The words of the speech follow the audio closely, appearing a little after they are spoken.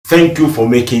Thank you for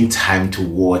making time to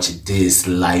watch this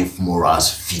live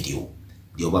morals video.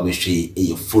 The Obabeshi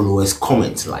your followers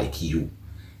comment like you.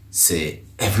 Say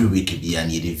every week be a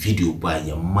need video by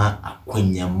your ma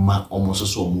akwenya ma almost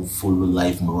so move follow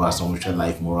live morals, almost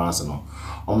live morals and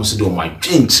almost do my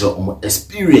change or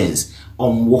experience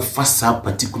on what fasa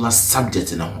particular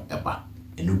subject in our eba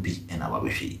and be an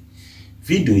Ababeshi.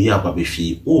 Video ya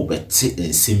Ababeshi o beti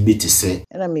and simbi to say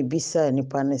and I may be say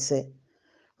nipa say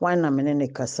why na me ne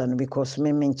kasa no because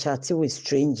me chatting with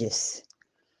strangers.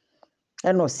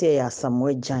 And no say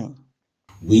Asamoah Gyan.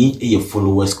 We your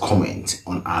followers comment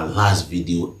on our last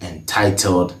video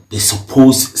entitled "The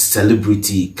Supposed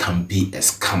Celebrity Can Be a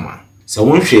Scammer." So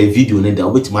when share a video ne da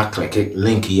wait ma click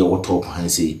link here Whatapp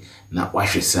and say na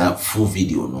watch yourself full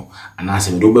video no and I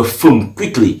say we film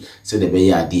quickly so the be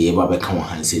ya dey eba be kan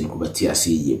han say no obeti ase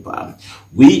ye pa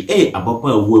we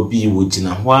ababa wo bi wo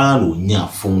gina hwa no nya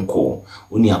phone call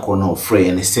oni akọ na ofre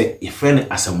and say e friend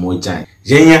Asamoah Gyan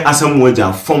yenya Asamoah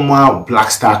Gyan former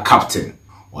Black Star captain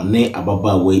one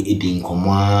ababa we edin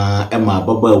koma ema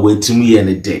ababa we timu ye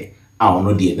ne de a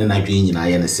ono de na nadwe nyina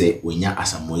ye ne say wonya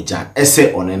Asamoah Gyan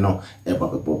ese one no eba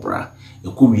bebobra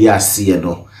eku wi ase ye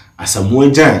no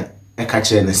Asamoah Gyan I'm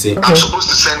supposed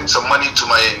to send some money to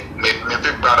my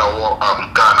big brother or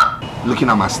Ghana. Looking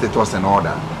at my status and all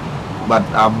that, but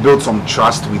I've built some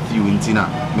trust with you in Tina.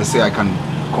 Me say I can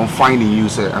confide in you.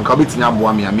 Say, and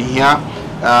I'm here.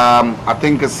 I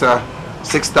think it's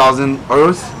 6,000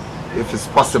 euros, if it's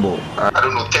possible. I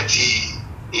don't know,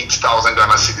 38,000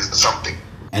 Ghana cedis or something.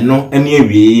 And no any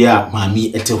area,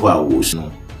 mammy, etwa was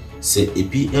no. Say a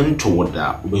PM toward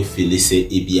that we feel say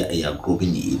a group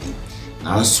in the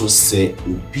now so say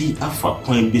ubi afa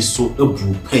kwan bi so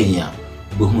abu panya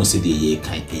we hu say dey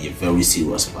kan a very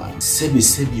serious bad sebi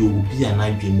ubi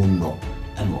anadwe mu no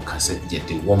and o kase ye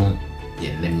de wom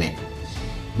ye neme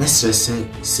mesre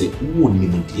say wo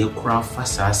nim de kura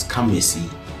fasas kamesi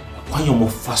kwan yo mo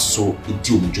faso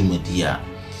edi omdwumadi a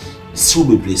so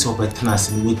bebre so betana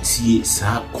se wetie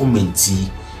sa commenti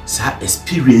sa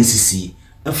experiences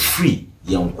a free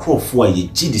yan crofo a ye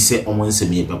gidi say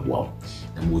omonsem ye beboa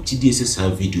mo ti die se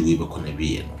video we be kona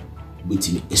be no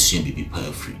betimi esua bibi pa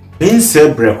free ben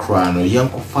se brekra no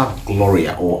yankofa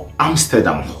Gloria or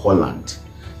Amsterdam Holland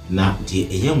na de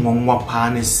eyenwonwa pa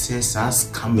ne se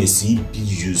sas kamesi bi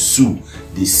yusu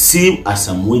the same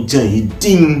Asamoah Gyan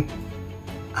din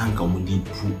anka mo di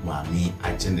pu ma me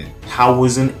agene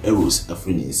 1000 euros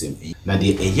afrini nsem na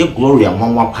de Gloria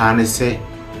nwanwa pa ne se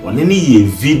woni ne ye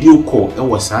video call e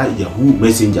wasa Yahoo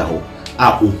Messenger ho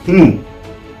a ohunu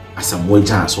Asamoah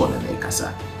Gyan so na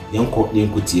kasa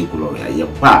yenko tie Gloria ye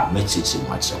ba mechichi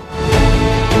mwacho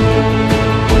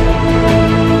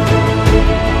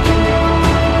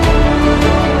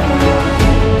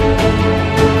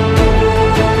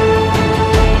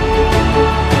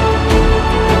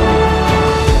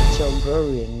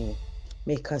Gloria ni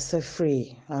make us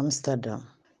free Amsterdam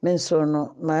men so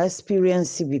no my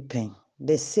experience be pen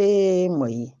the same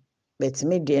way but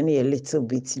maybe a little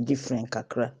bit different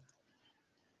kakra.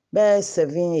 By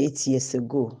 7-8 years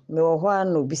ago, me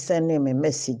no be sending me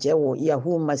message or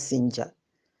Yahoo Messenger.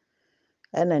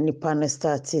 And a nipa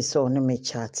started so on me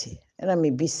chatty. And I may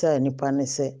be say nipa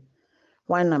say,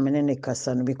 why na me ne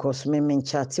kasan because me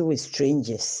chatty with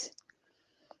strangers.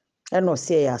 And no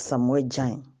say Asamoah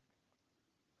Gyan.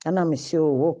 And I say,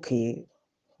 okay,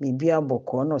 bibi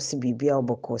aboko no si bibi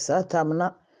aboko. Sa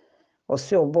tamna o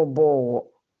se obobo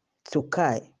to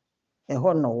kai e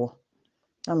hono.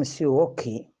 I say,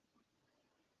 okay.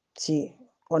 See,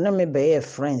 on me be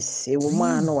friends. A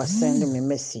woman was sending me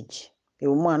message. A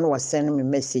woman was sending me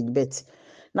message, but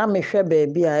now me share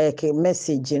baby a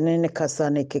message in any kasa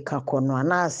ne keka kono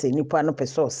anase nipa no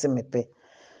peso semepe.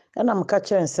 And I'm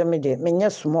catching some de me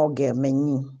small girl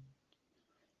many.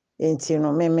 Ain't you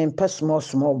know me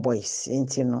small boys,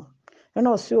 ain't you know. And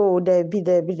also there be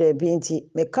ain't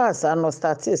me casa no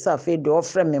start sa fe do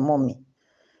offer me mommy.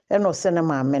 And no send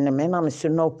my men I'm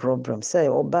sure no problem. Say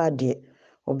obadi.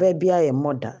 O baby I am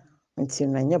mother until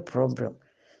na problem.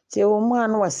 Ti o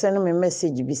man was sending me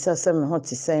message bisasa me hot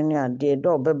send ya de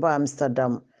do beba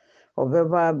Amsterdam o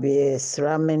beba be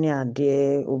srameni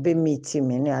ade obe meet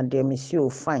me ne ade me si o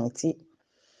fine ti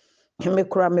me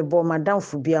kura me bo madam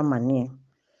fu bi amane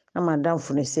na madam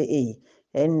fu ne say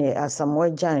enne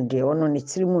Asamoah Gyan de ono ne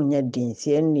tirimu nya din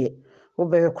ti enne o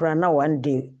be kura na one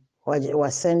day wa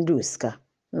send you ska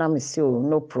na me si o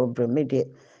no problem me de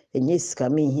enye ska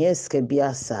me hia ska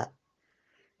biasa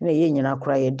na ye nyina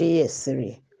kra ye de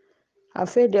yesere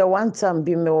afa de one time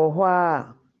bi me wo ho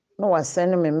a no wa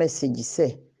send me message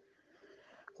say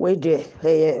we de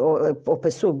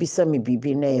opeso bisa me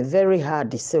bibi na very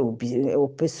hard say obi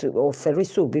opeso oferi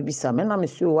so bisa me na me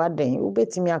so waden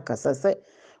ubetimi akasa say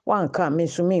wanka me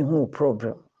so me hu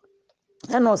problem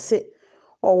and o say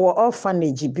owo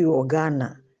orphanage bi o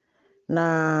Ghana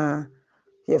na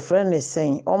your friend is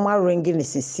saying oma ringi ni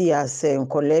sisi ase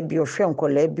nkola bi ohwe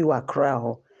nkola bi wakra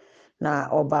ho na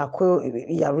obako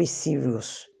yare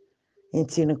serious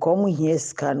nti ne ko mu hie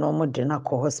ska na omo de na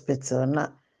ko hospital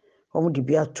na omo de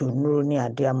bi ato nuru ni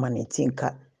ade amane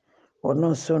tinka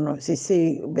ono so no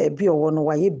sisi baby owo no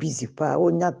waye busy pa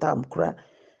onya tam kra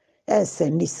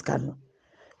send ska no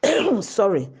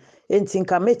sorry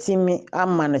ntinka metimi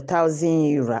amane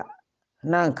 1000 euro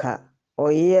nanka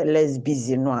oye less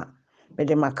busy no a me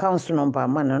de account number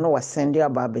man no wa send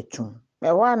aba betum me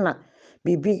wana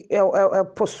bibi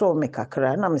poso me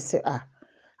kakra na me say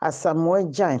Asamoah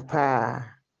Gyan pa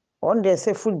on dey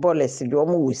say footballers de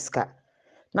omo wiska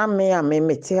na me a me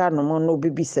meti ha no no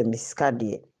bibi se miska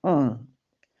de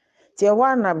ti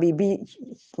wana bibi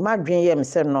madwen yem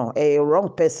se no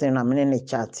wrong person na me ne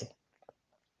chat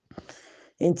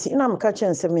nti na me ka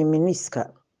chen se me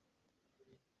miniska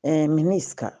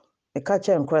miniska me ka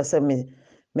chen kra se me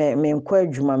nkwa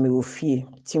adwuma me ofie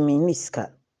ti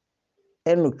miniska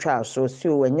enu twa so si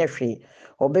o wenye hwe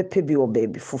obepe bi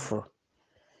obabi fufuro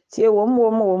ti wo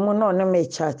mu no ne me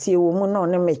chat wo mu no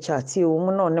ne me chat wo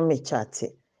mu no ne me chat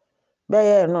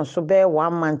be no so be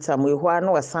 1 month am we ho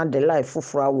na wasan de life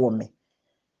fufuro awo me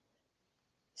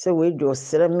se we do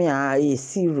sere me a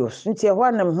serious nti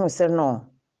ho na me hu se no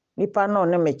nipa no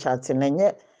ne me chat na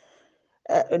nye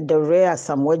the rare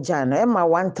Asamoah Gyan e ma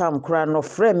one time kra no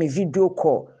frame me video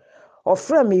call or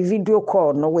frame me video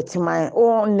call no with my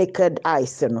own naked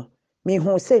eyes no me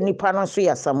hu say nipa no so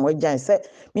ya Asamoah Gyan say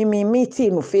me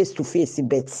meeting no face to face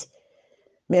bet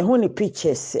me hu ni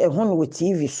pictures e hu no with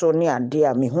TV so ne ade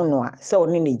a me hu no a say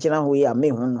oni ne gina ho ya me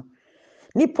hu no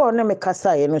nipa no me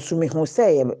kasa ye no so me hu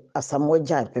say Asamoah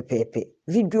Gyan pepepe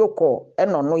video call e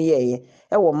no ye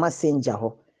e wo messenger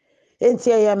ho enti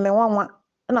ye me wanwa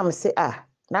na me say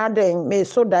na den me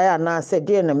so da na say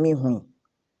de na me hu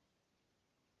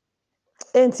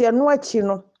enti anu achi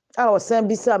no o san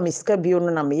bisa miska bio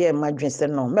no na me ye madwen se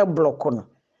no me block no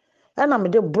na me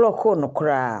de block no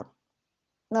kra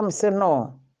na me say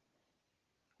no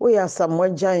we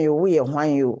Asamoah Gyan yo we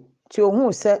hwan yo ti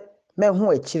ohun se me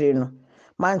hu achire no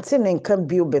mante ne nka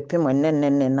bio bepem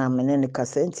nenne na me ne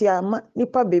kasa enti ama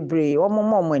nipa bebre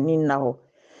omomo ani na ho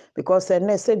because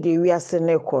na say de wiase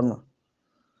na ekono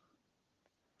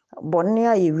bonni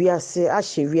ayi wiase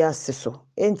ahye wiase so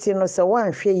enti no se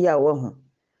wanhwe yi a wahu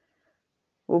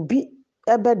obi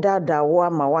ebe dada wo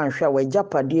ama wanhwe wa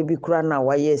japade bi kura na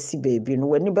waye si baby no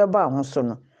wani beba ho so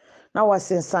no na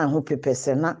wasensan ho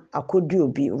pepese na akodi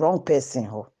obi wrong person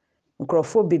ho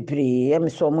nkrofo bebre em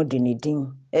so mo de ne din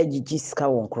agigi ska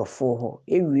wo nkrofo ho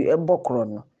ewi ebokro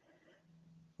no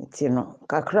enti no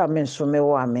kakra me so me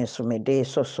wo amenso me de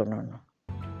so no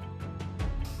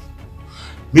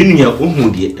Menuya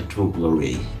ohu de eto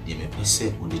Glory de me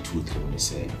pese on the truth when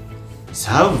say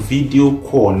sa video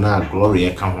call na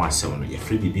Glory ka ho asem no ye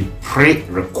free bibi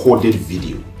pre-recorded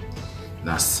video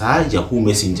na sa Yahoo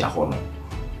Messenger ho no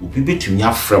obi betumi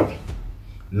afrew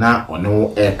na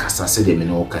ono kasa se de me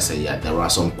no kasa ya there are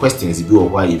some questions bi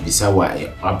why you bisa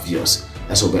why obvious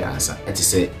that's what answer it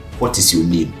say what is your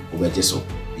name obeje so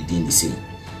within the same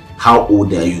how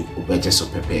old are you obeje so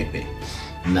pepepe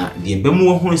na de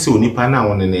bemu ho se onipa na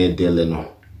won na edele no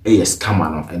yes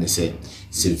scammer no and say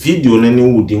video na ne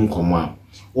wudi nkomo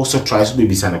also try to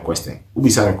be sana question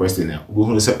ubisa na question na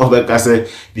obi ho se obeka se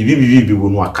bibi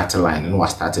no akata line no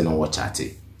start na watch chat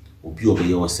obi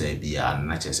obeye wo se bia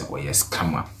na che se yes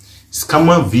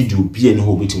scammer video bia ne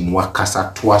ho betim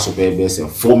wakasa to aso be se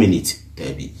 4 minutes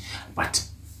debi but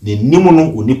the nimu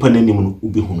no onipa na nimu no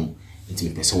obi hu no nti me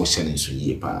pese wo share nso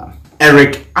yie pa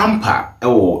Eric Ampa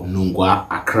ewo Nungwa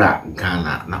Accra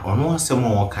Ghana na ono asem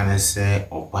wo kan se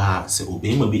oba se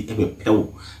obema bi ebepew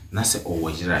na se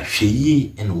owojira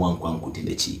hweyi ene wankwankoti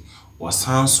dachi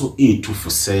wasanso etufo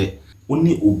se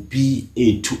oni obi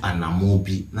etu anamo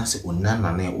bi na se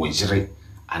onana na wojire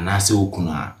anase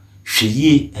okuna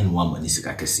hweyi ene wamani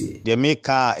sika kese de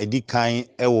meka edikan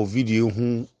ewo video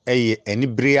hu eye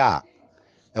enibre a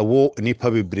ewo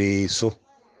nipa bebre so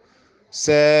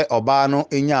se oba no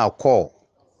enya akọ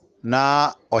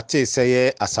na oche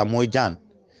seye Asamoah Gyan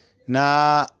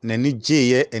na nani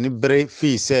jeye enibre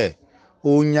fi se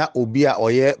onya obi a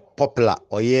oye popular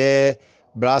oye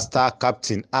blaster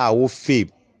captain a wo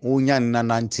fame onya na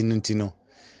nantinti no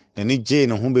nani je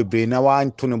no ho bebre na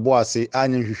wanto ne bo ase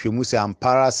anya hwehwemu se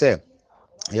ampara se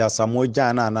ya Asamoah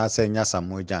Gyan na se nya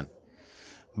Asamoah Gyan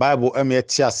Bible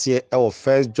eti ase e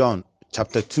 1 John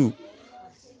chapter 2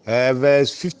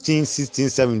 verse 15,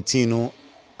 16, 17 no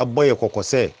aboye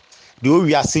kokose de o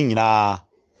wiase nyina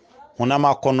honam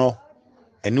akono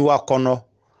aniwa akono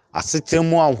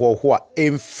asetemu anhoho a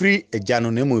emfiri agya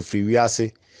no na mo firi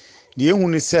wiase de ehu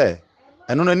ni se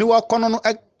eno na aniwa akono no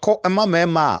ekọ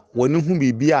ema a woni hu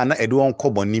bibia na ede won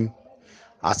kọbonim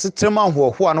asetemu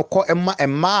anhoho a no kọ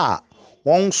ema a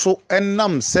won so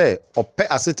enam se ope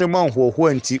asetemu anhoho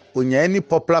anti onya ni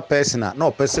popular person na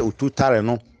opese otutare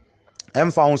no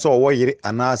emfa ho so wo yire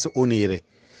anase onire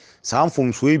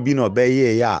samfom so ebi na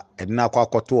obeye ya edna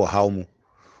akwakoto o hawmu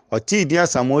oti di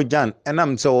Asamoah Gyan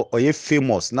enam se oye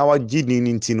famous na wagi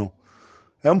ni nti no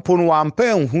empo no wampa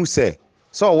enhu se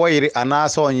so wo yire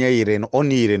anase onye yire no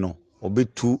onire no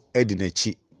obetu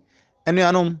edinachi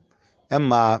enuanom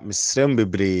emma misrem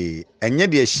bebre enye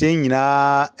de ehye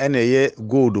nyina eneye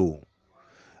gold o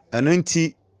eno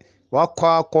nti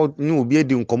wakwa ni obi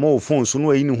edi nkomo wo phone so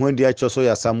no ayi ni ho adi acho so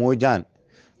ya Asamoah Gyan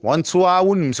wanto a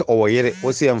wonim se owoyere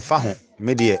wo se emfa ho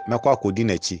me de mekwa akodi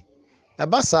nachi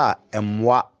ebasa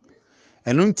emwa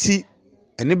eno nti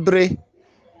enibre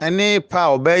ene pa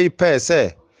obai pa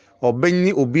se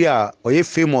obanyi obi a oye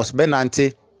famous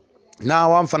benante na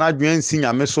wamfana adwen nsi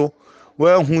nyame so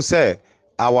wa hu se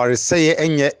awareseye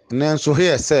enye nenso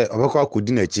he se obekwa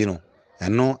akodi nachi no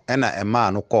eno ena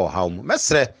ema no call hawmu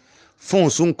mesre phone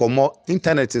so nkomo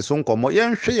internet so nkomo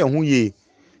yenhwe ye hu ye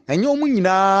enye omu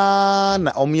nyina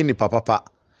na omu ni papa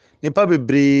nipa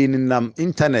bebre nam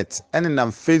internet ene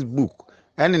nam Facebook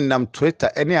ene nam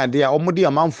Twitter ene ade a omu de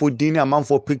amanfo din ni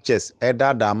amanfo pictures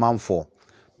edada amanfo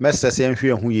message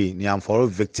yenhwe hu ye ni amforo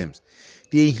victims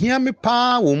de hia me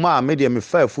pa wo ma me de me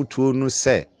fa afutuo no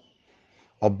se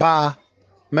oba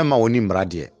mema woni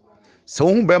mrade se wo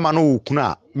hu be ma no wokunu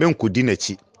a menkodi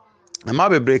nachi ama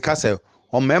bebre ka se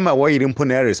o mema wo yiri mpo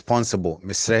na responsible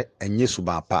mesre enye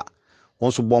subapa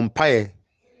wonso bompae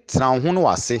tena ho no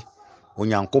wase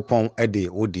onyankopon ede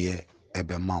wodie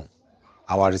ebemaw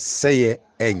awareseye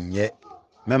enye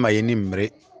mema yeni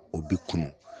mre obi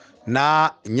kunu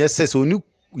na nye se oni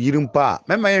yirimpa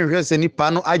mema yenhwe se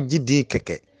nipa no agidi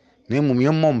keke na emum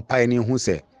yemmom mpae ni hu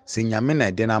se nyame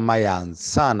na de na maya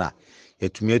ansana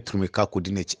yetumi aturumi ka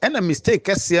kodi nachi ena mistake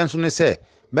kese enso ne se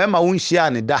mema wonhia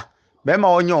ne da mema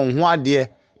wonye onho ade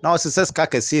na osese ska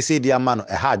kese di ama no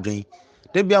eha adwen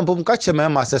de bia mpom ka che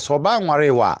mema se so ba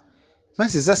nware wa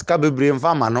mesese ska bebre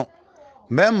mfa ma no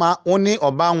mema oni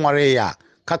oba nware ya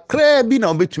kakra bi na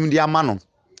obetumi di ama no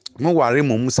mo ware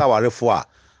mo musa warefo a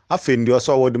afendi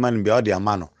oso wodi man bia odi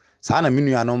ama no saa na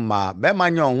menua no ma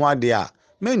mema nye onho ade a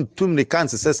mentum de kan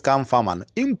sese ska mfa ma no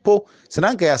impo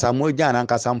senanka ya Asamoah Gyan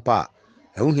anka sampa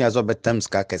ehu hia zo betam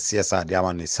ska kese sa de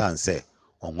ama no sanse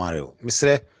onware o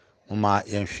misre mama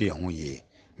yenhwe ho ye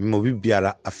mo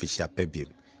bibiara afihia pebiem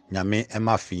nyame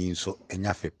ema fi nso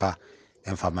enya fepa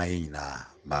emfama yina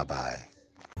bye bye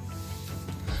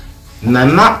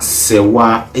Nana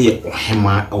sewa eye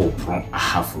ohema e wopron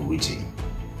ahafo region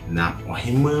na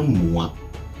ohema muwa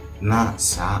na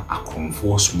sa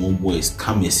akromfo small boys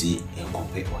kamesi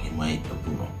enkope ohema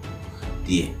ebuno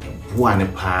de bua ne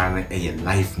pa na eye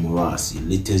life morals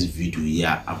latest video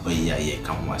ya abaya ye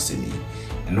kamwa semi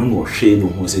eno no hwe no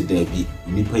ho se da bi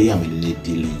nipa ya melele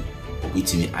deli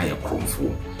obitimi aye kromfo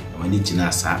mani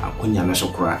gina sa akonya no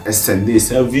sokora esende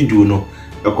sa video no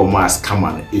ekoma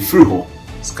scammer no efiri ho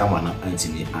scammer na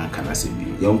antimi anka na se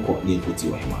bi yonko ni nkoti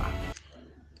ohema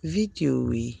video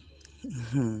we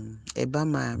eba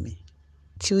mami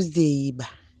Tuesday iba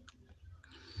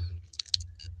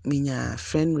minya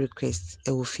friend request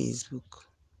ewo Facebook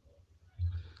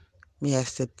me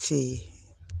accept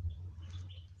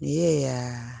me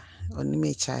ya oni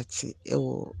me chat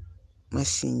ewo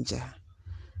messenger.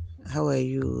 How are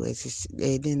you?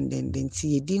 Then see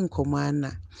you didn't command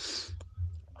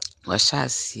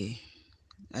washasi.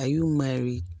 Are you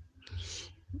married?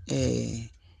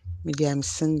 Maybe I'm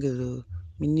single.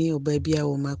 Me new baby I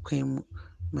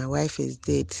my wife is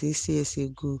dead 6 years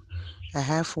ago. I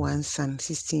have one son,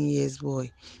 16 years boy.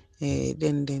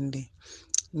 Then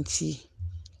see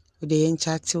the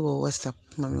chat or WhatsApp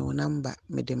my number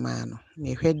me the man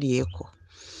me ready echo.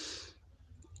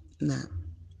 Na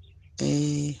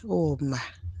oh ma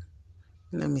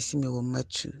na me see me wo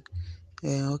machu.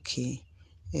 Okay.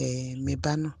 Me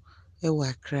bano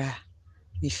wakra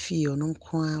me fee ono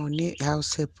nko a oni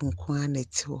house help nko a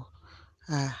netwo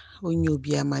onye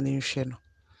obi ama ne nhwe no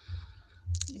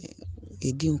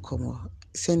edi nkomo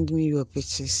send me your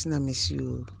pictures na me see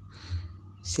you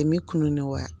se me kunu ne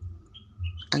wa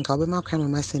anka obema kwa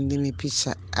mama send me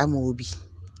picture ama obi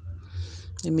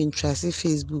me trust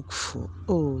Facebook for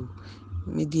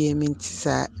media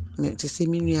mentisa to say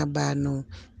me nua ba no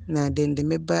na den de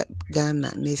meba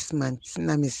Ghana next month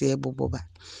na me say boboba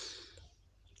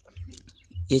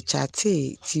ye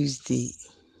chatty Tuesday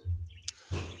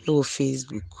o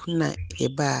Facebook na ye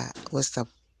ba WhatsApp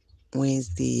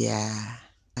Wednesday ya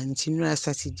antinua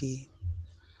Saturday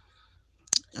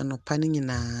anopa ni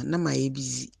nyina na ma ye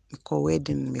busy ko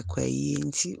wedding me kwa yi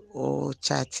nti o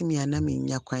chat me ana me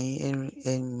nya kwan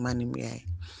en manim ya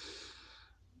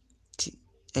ti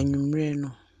enwumre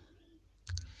no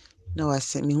na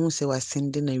wase me hu se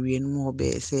wasende na wie no mo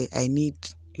be say I need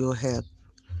your help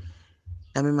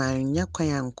na me ma nya kwan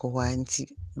anko wa nti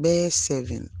be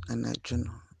 7 anadwo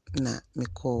no na me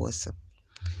call WhatsApp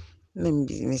na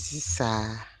me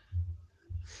sisa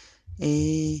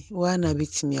wana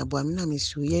bitimi abo me na me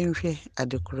su yenhwe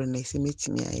adekoro na se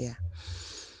metimi aya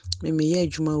me ye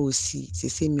adwuma wosi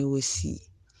se me wosi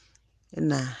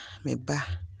na me ba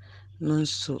no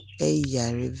so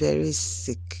yare very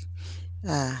sick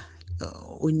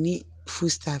oni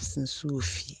foodstuffs nso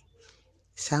ofi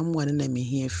someone na me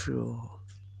here fro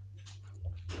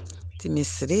ti me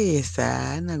sere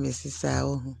sa na me sisa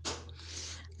oh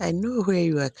I know where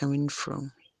you are coming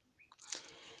from.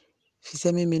 She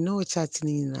said me no chat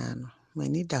ni na no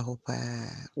mani da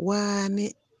hopa one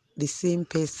the same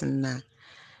person na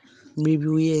maybe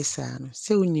we sa no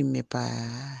se unim me pa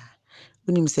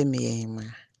unim se me yema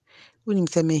unim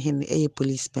se me hen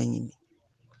police panyin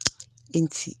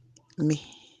enti me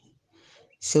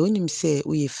se unim se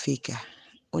we fake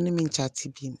unim in chat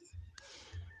bi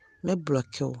me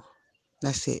block you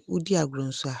na se udi agro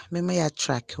nso a me ma ya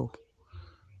track you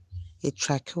e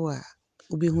track you a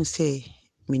ubi hu se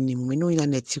minim me no ina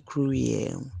netikru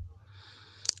ye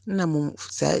na mo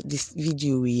this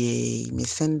video ye me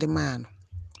send man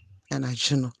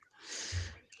anadwo no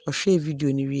o hwe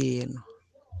video ni wie no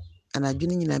anadwo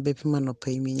ni nyina bepema no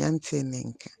pa mi nyante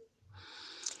nenka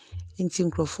nti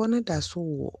nkrofo no da so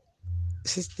wo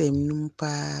system num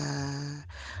pa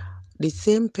the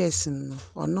same person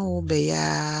ono be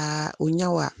ya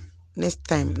onyawa next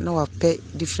time na wa pe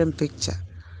different picture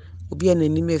obi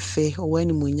anani mefe o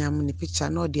wani monyam ne picture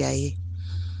na odi aye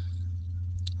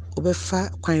obefa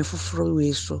kwan foforo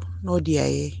we so na odi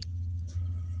aye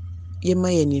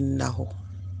yema yani na ho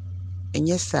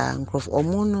enye sa nkrof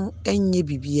omo no enye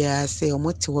bibia se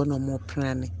omo te ho no mo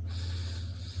plane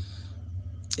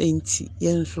enti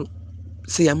yenso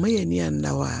se yama yani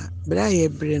andawa bra ye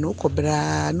bre no ko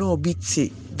bra na obi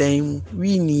ti dan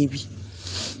wi ni bi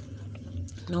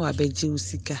na wa beje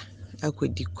usika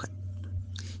akodi kwa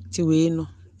ti we no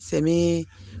se me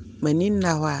mani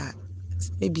na wa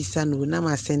ebisa no na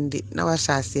ma sende na wa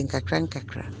sha ase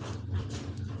nkakra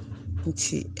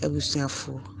nti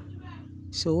abusuafo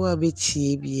so wa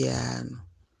betie bia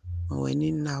no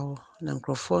wani na ho na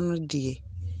nkrofo no die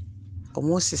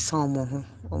omo sesa omo ho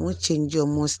omo change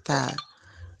omo style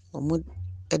omo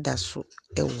edaso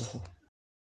ewo ho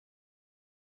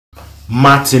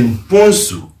Martin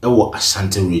Ponsu ewo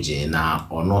Ashanti region na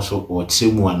ono so o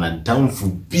chemu anadamfu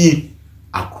bi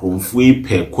akromfo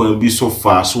ipe kwan bi so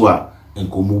fa so a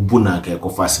enkomu bu na ka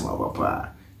ekofa sima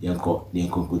papa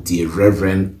yenko tie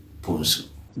Reverend Ponsu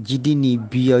jidi ni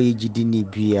bia ye jidi ni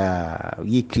bia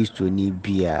ye Kristo ni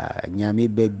bia nyame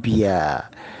ba bia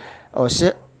o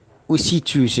se o si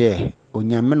tu se o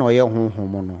nyame na o ye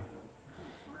honhom no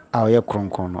a o ye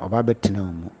kronkron no o ba betena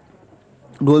mu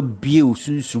do bie o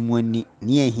sunsum ani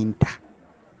ne ye hinta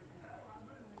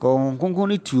ko kronkron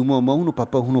ni tu mu ma hunu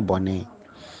papa hunu bone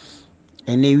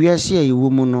ene wiase ayi wo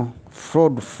mu no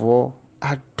fraud for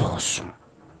adoso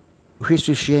hwe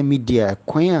social media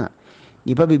kwan a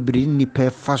nipa bebre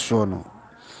nipa fa so no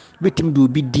betim do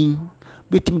bi din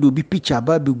betim do bi picture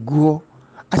ba be guo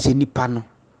ase nipa no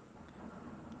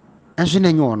enso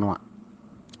na nyo ono a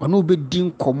ono be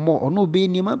din komo ono be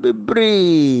nima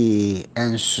bebre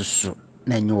ensusu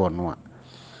na nyo ono a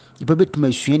nipa betim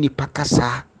asua nipa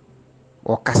kasa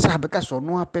o kasa be kasa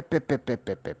ono a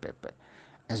pepepepepepepe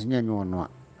enso na nyo ono a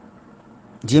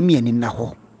je mi ani na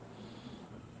ho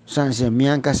sanse mi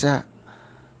ankasa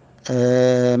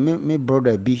me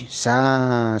brother bi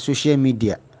sa social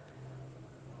media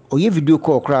oye video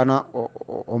call kra na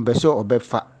on beso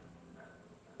obefa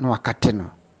na wakate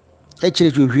no e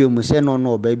kire to hwie mu se no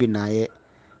no oba bi na ye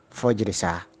forgery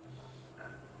sa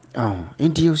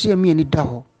enti o se mi ani da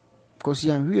ho because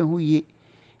ya hwie hu ye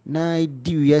na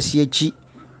di wiase achi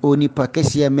oni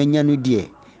pakese amanya no die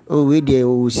o we die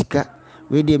o sika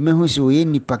we die mehu se o ye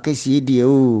ni pakese die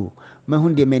o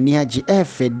mehu de mani age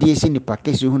efe die se ni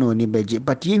pakese hu na oni beje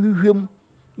but ye hwehwem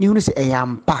ni hu se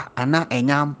eyampa ana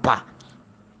enyampa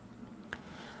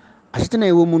asitena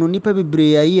ewo mu no nipa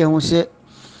bebre ayi ho se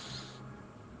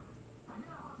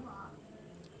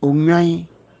onwan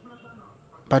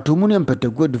patomu ne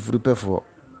mpatagu adufuru pɛfoɔ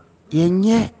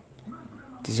yɛnyɛ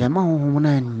te sɛ ma honhom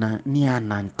na ne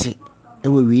anante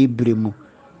ɛwɔ wie bere mu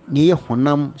ne yɛ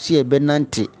honam sɛ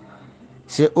yɛbɛnante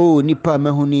sɛ nipa a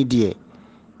mahu ne deɛ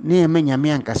ne yɛma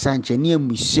nyame ankasa nkyɛ ne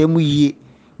yɛmuhyɛ mu yie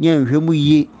ne yɛnhwɛ mu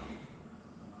yie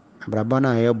abrabɔ no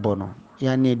a yɛbɔ no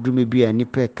yɛane adurume bi a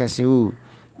nipa ɛka sɛ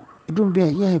adurume bi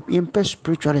a yɛmpɛ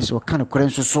spiritualist wɔka no korɛ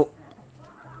nso so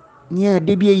ne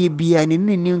yɛde bi ɛyɛ biaa ne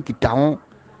ne nkita ho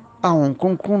a wɔn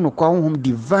kronkron no kwa honhom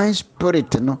divine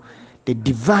spirit no the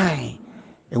divine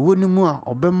ɛwɔ ne mu a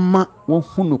ɔbɛma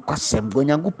wɔhu no kwasɛm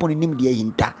onyankopɔn ne nim deɛ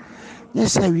ahinta nyɛ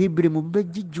sɛ awie bere mu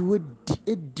bɛgyegye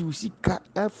adi wo sika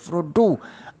afrodo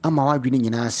ama wadwene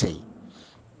nyinaa sɛe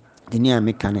de ne a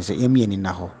meka ne sɛ yɛmiani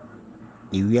na hɔ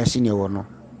ewiase ne ɛwɔ no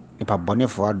nipa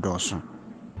bɔnefoɔ adɔɔso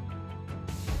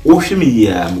wohwɛ me yie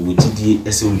a mewɔgyidie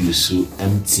ɛsɛ woyɛ so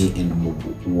MTN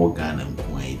mobile wɔ Ghana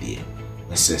nkoa deɛ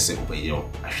ɛsɛ sɛ wobɛyɛ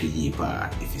ahwɛ yie paa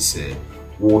ɛfiri sɛ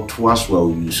wotoa so a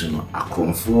woyɛ so no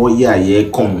akrɔmfoɔ yɛ a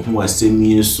yɛkɔm ho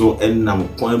asɛmie so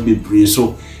ɛnam kwan bebree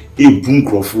so ebu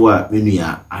nkrɔfoɔ a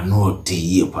menua ano ɔden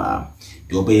yie paa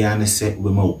deɛ ɔbɛyɛ ne sɛ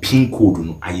wobɛma wo pin code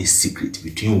no ayɛ secret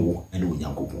between wo and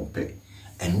Onyankopɔn pɛ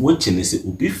ɛno wɔkyi ne sɛ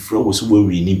obi frɛ wo so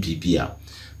wɔwi ne biribi a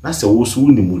na sɛ wo so wo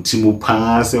ne mutimu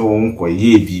paa sɛ wɔn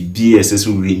kɔyɛ biribi ɛsɛ sɛ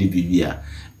wɔwi ne biribi a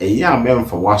ɛyɛ a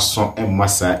mɛmfa waso ɛmma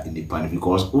saa nipa no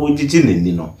because ɔgyegye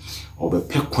n'ani no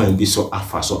ɔbɛpɛ kwan bi so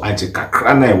afa so agye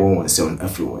kakra na ɛwɔ wɔn nsɛm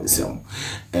afiri wɔn nsɛm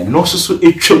ɛno so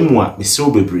etwa mu a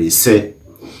mesɛw bebree sɛ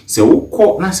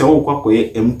wokɔ na sɛ wokɔ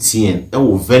akɔyɛ MTN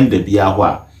ɛwɔ vendor bi ahɔ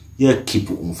a yɛ keep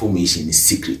information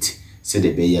secret sɛ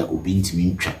de bɛyɛ obi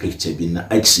ntimi ntwa picture bi na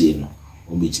akyire no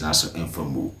ɔmɛgyina so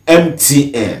ɛmfamu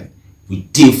MTN we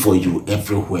dey for you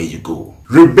everywhere you go.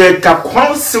 Rebecca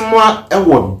Kwansima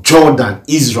ɛwɔ Jordan,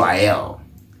 Israel.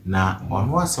 Na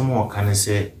ɔno asɛm a ɔka ne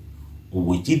sɛ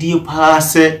ɔwɔgyidie paa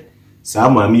sɛ saa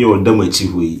maame yɛ ɔdam akyi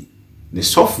hɔ yi ne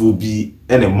sɔfo bi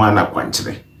ɛne ma na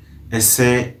kwankyerɛ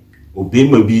ɛsɛ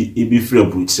obema bi ebifira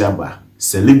burukyira aba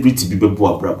celebrity bi bɛbo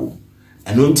abrabo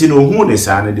ɛno nti no hu ne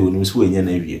saa ne de onim so wɔnya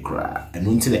na wie kra ɛno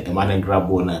nti na ɛma na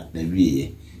grabo na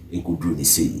wie ekuduru ne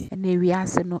sei na wie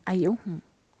ase no ayɛ hu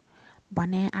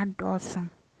bɔne adɔɔso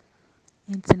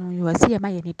nti no yɛ wasi yɛma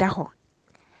yɛ ni da hɔ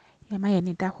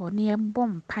ne yɛmbɔ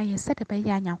mpaeɛ sɛ de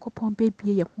bɛyɛ Nyankopɔn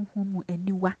bɛbie yɛ honhom mu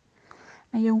aniwa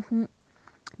na yɛhu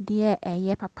deɛ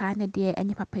ɛyɛ papa ne deɛ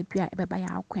ɛnyɛ papa bi a ɛbɛba yɛ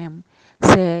akwan mu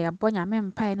sɛ yɛbɔ Nyame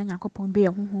mpaeɛ na Nyankopɔn bɛyɛ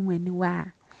honhom mu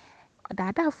aniwa a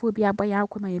daadaafoɔ bi abɔ yɛ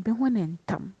akwan ma yɛbɛhu ne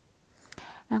ntam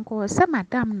nkɔ sɛ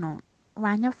madam no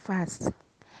wanyɛ fast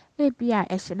ebi a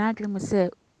ɛhyɛ n'adwene mu sɛ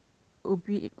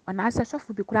obi ɔnaasɛ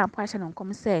sɔfo bi kura mpo ahyɛ no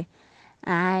nkɔm sɛ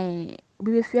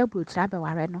obi bɛfi aburokyire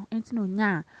abɛware no nti na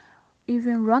onya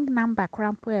even wrong number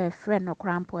kura mpo friend no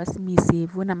kura mpo asɛ me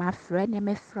save na ma frɛ na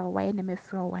me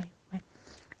frɛ why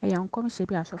ɛyɛ nkɔm hyɛ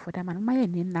bi asɔfo dama no ma yɛ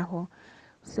ni na hɔ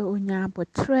sɛ onya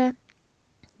abɔtrɛ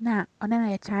na ɔne na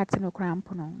yɛ chat no kura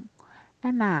mpo no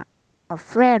ɛna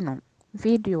ɔfrɛ no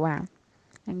video a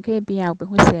nke bi a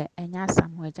obehu sɛ ɛnya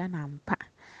Asamoah Gyan ampa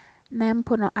na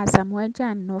mpo no Asamoah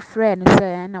Gyan no frɛ no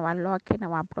sɛ na wa lock na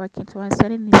wa block to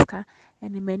ɔnsɛne ne sika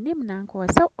ɛne manim na nko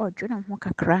sɛ ɔdwene ho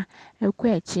kakra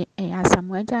ɛkɔ akyi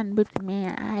Asamoah Gyan betumi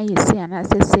ayɛ sɛ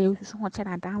anaasɛ sɛ osusu ho kyɛ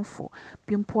n'adamfo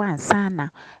bi mpo ansa na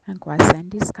nko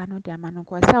asɛnde sika no de ama no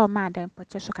nko sɛ ɔma adan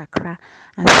pɔkyɛ so kakra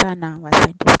ansa na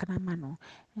wasɛnde sika no ama no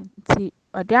nti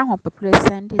ɔde ahopɛpɛ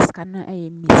sɛnde sika no ɛyɛ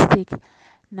mistake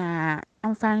na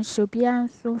amfa nhyɛ biara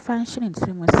nso mfa nhyɛ ne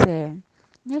tirim sɛ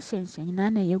nyɛ hyɛnhyɛ nyinaa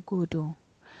na ɛyɛ gold o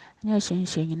nyɛ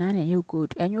hyɛnhyɛ nyinaa na ɛyɛ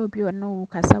gold ɛnyɛ obi ɔno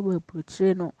kasa wɔ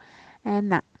aburokyire no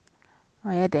ɛna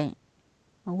ɔyɛ dɛn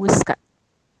ɔwɔ sika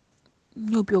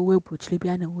nyɛ obi ɔwɔ aburokyire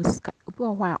biara na ɔwɔ sika obi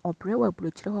wɔ hɔ a ɔbrɛ wɔ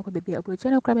aburokyire hɔ baabi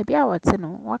aburokyire no kora baabi a ɔte no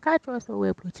wɔka kyerɛ sɛ ɔwɔ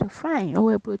aburokyire fine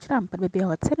ɔwɔ aburokyire ampa baabi a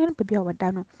ɔte no baabi a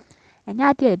ɔda no ɛnyɛ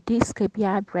adeɛ ɛde sika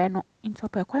biara brɛ no nti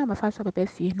ɔpɛ kwan a ɔbɛfa so ɔbɛbɛ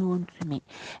fie no ɔntumi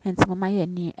nti moma yɛ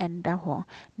ani ɛnda hɔ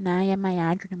na yɛma yɛ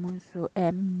adwene mu nso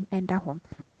ɛnda hɔ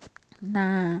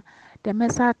na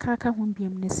dɛmɛsa aka ho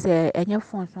biom ne sɛ ɛnyɛ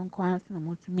phone so nko ara so na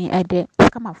motumi ɛde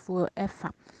skamafoɔ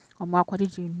ɛfa ɔmo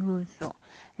akɔgyegye nnuro nso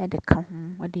ɛde ka ho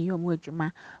ɔde yɛ ɔmo adwuma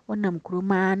wɔnam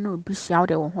kuroma na obi hyia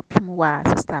wode wɔn ho pem wɔ a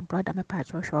sister brother mɛpa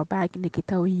akyerɛhwɛ ɔbaa ne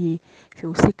kita wo yie hwɛ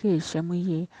wo sika ɛhyɛ mu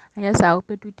yie anyɛ sɛ a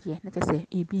wobɛdu deɛ na kyɛ sɛ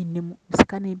ebi nnim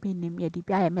sika no ebi nnim yɛde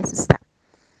bi ayɛ mɛ sister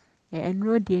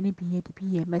nnuro deɛ no bi yɛde bi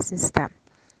yɛ mɛ sister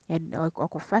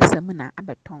ɔkɔfa sɛm na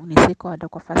abɛtɔn ne sika ɔde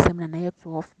kɔfa sɛm na ɛyɛ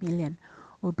 12 million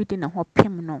obi de ne ho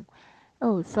pem no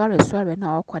oh sorry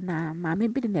na ɔkɔ na maame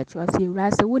bi de n'akyi ɔsɛ ewura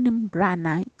sɛ wonim bra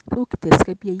na wokita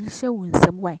sika bi ayi hyɛ wo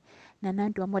nsɛm wai na na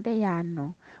de ɔmɔde yɛ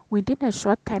ano within a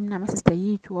short time na my sister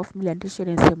yi 12 million de hyɛ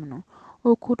ne nsɛm no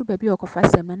okudu baby okofa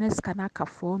semana skana ka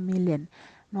 4 million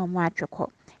no mo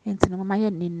atweko enti no ma ye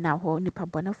ninna ho nipa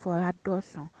bone for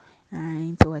adoso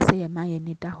enti we say ma ye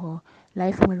nida ho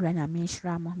life mo ranya me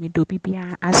hira mo me do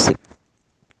bibia ase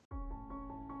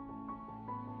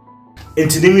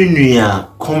enti ne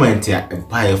menua comment ya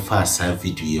empire fast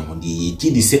video ye ho de ye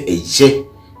gidi se eje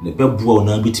ne beboa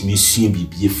ona bitimi sua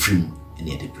bibie frim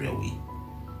ene de brewe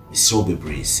so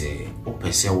bebre se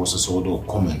opese wo so do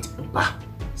comment ba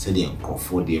se de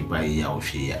nkofo de ba ya o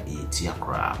hwe ya eti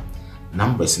akra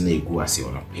numbers na egu ase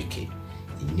ona peke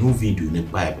new video ne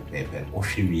ba pepe o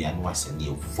hwe wi anu ase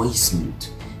ne voice note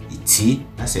iti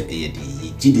na se e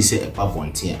de gidi se e pa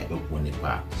bonten e bebo ne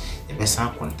ba e be san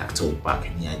contact o back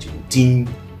ni aje din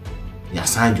ya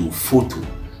sanjo photo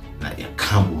na ya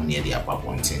kambo ne de apa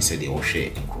bonten se de o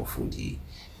hwe nkofo di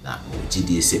na o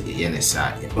gidi se e ne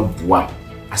sa e beboa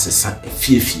asesa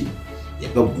efiefie ye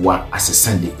beboa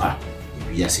asesa nipa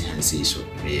wiase hanse so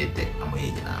be de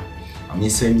amayina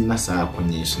amisan na sa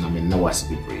akonye so na me na wase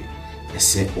bebre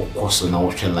ese okoso na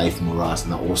wo life morals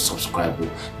na wo subscribe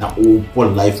na wo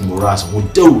life morals ho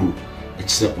dawu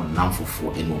ekise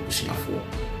onamfofo ene obusuafo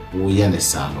wo ye ne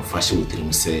sa no fa hye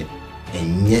wotirim se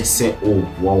enye se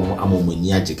oboa wo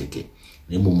amomani agekeke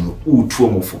na emom no utuo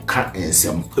mofo ka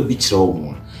ensem pa bi kire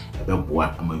wo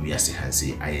beboa ama wiase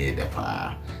hanse aye de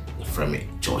pa from it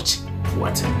George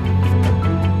Whatapp.